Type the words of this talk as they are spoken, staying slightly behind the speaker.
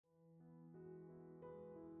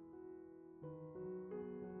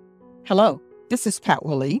Hello, this is Pat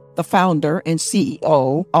Willie, the founder and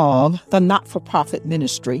CEO of the not-for-profit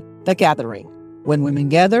ministry, The Gathering. When women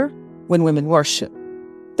gather, when women worship.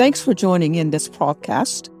 Thanks for joining in this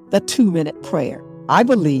podcast, The 2-Minute Prayer. I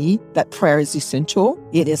believe that prayer is essential,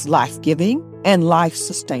 it is life-giving and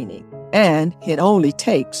life-sustaining, and it only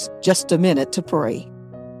takes just a minute to pray.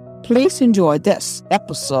 Please enjoy this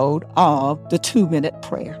episode of The 2-Minute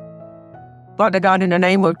Prayer. Father God, in the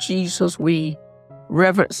name of Jesus, we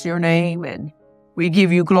reverence your name and we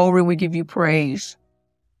give you glory, we give you praise.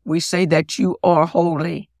 We say that you are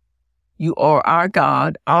holy. You are our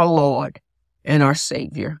God, our Lord, and our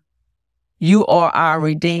Savior. You are our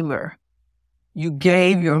Redeemer. You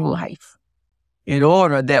gave your life in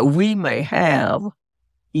order that we may have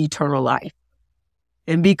eternal life.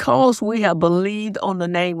 And because we have believed on the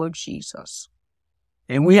name of Jesus,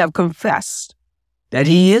 and we have confessed that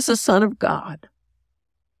he is the Son of God,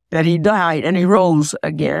 that he died and he rose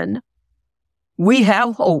again, we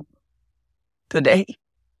have hope today.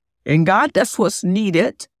 And God, that's what's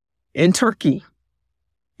needed in Turkey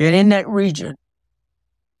and in that region.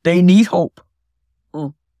 They need hope.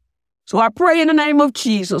 So I pray in the name of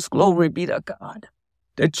Jesus, glory be to God,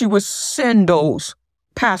 that you would send those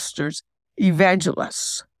pastors,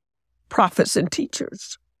 evangelists, prophets, and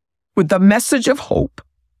teachers with the message of hope,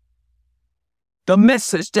 the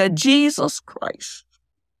message that Jesus Christ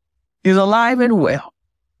is alive and well,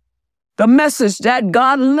 the message that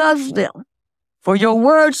God loves them. For your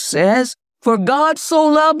word says, for God so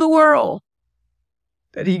loved the world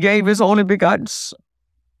that he gave his only begotten Son.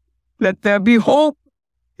 Let there be hope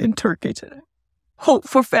in Turkey today. Hope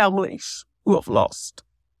for families who have lost.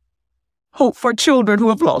 Hope for children who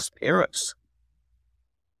have lost parents.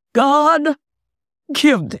 God,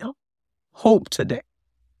 give them hope today.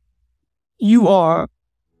 You are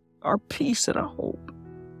our peace and our hope.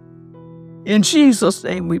 In Jesus'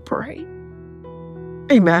 name we pray.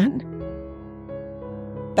 Amen.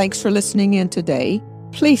 Thanks for listening in today.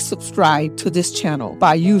 Please subscribe to this channel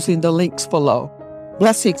by using the links below.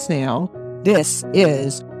 Blessings now. This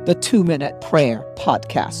is the 2-Minute Prayer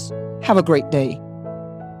Podcast. Have a great day.